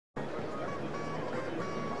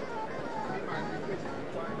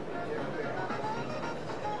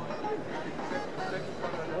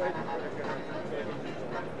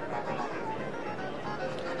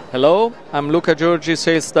Hello, I'm Luca Giorgi,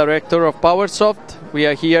 Sales Director of Powersoft. We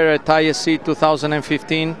are here at ISE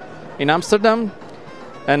 2015 in Amsterdam,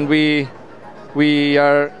 and we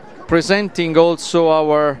are presenting also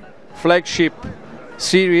our flagship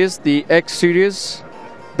series, the X series,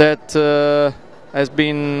 that has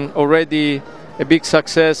been already a big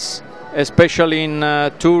success, especially in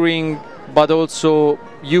touring, but also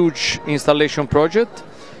huge installation project.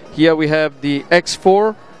 Here we have the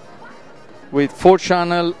X4 with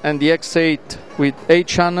 4-channel and the X8 with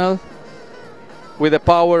 8-channel, with a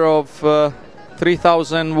power of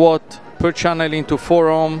 3000 watt per channel into 4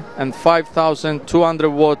 ohm and 5200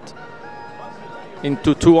 watt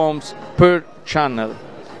into 2 ohms per channel.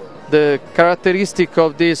 The characteristic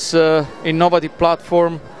of this innovative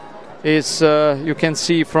platform is you can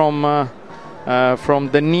see from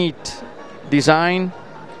the neat design.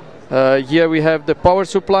 Here we have the power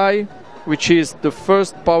supply, which is the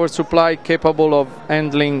first power supply capable of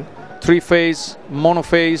handling 3-phase,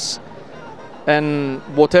 monophase, and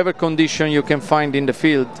whatever condition you can find in the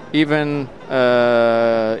field. Even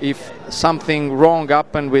if something wrong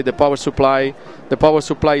happened with the power supply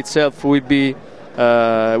itself will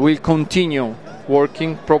continue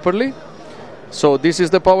working properly. So this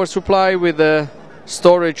is the power supply with the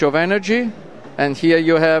storage of energy, and here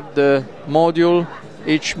you have the module,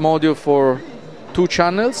 each module for 2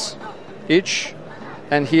 channels each,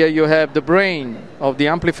 and here you have the brain of the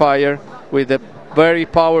amplifier with a very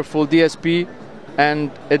powerful DSP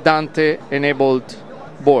and a Dante enabled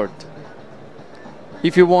board.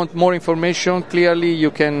 If you want more information, clearly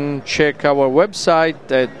you can check our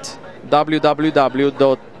website at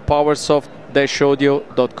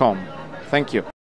www.powersoft-audio.com. Thank you.